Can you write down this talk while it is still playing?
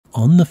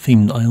On the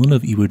famed island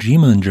of Iwo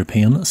Jima in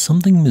Japan,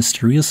 something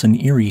mysterious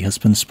and eerie has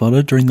been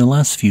spotted during the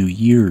last few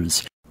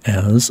years,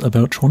 as,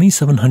 about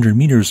 2,700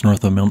 meters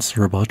north of Mount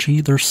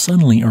Suribachi, there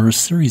suddenly are a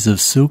series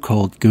of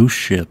so-called ghost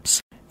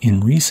ships.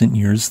 In recent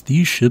years,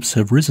 these ships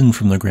have risen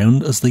from the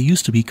ground as they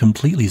used to be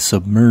completely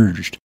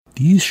submerged.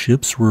 These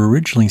ships were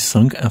originally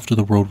sunk after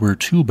the World War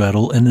II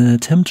battle in an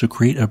attempt to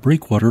create a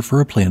breakwater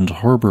for a planned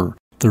harbor.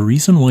 The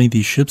reason why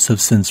these ships have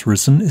since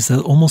risen is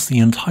that almost the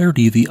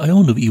entirety of the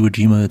island of Iwo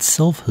Jima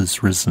itself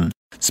has risen.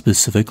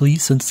 Specifically,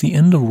 since the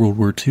end of World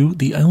War II,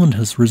 the island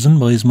has risen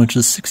by as much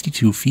as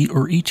 62 feet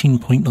or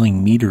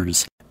 18.9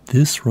 meters.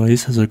 This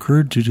rise has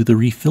occurred due to the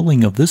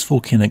refilling of this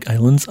volcanic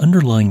island's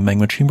underlying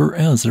magma chamber,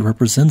 as it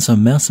represents a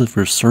massive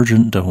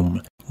resurgent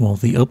dome. While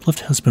the uplift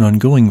has been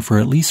ongoing for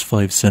at least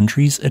 5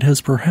 centuries, it has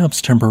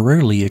perhaps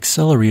temporarily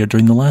accelerated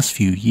during the last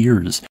few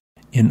years.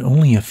 In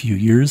only a few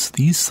years,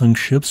 these sunk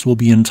ships will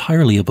be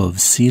entirely above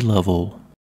sea level.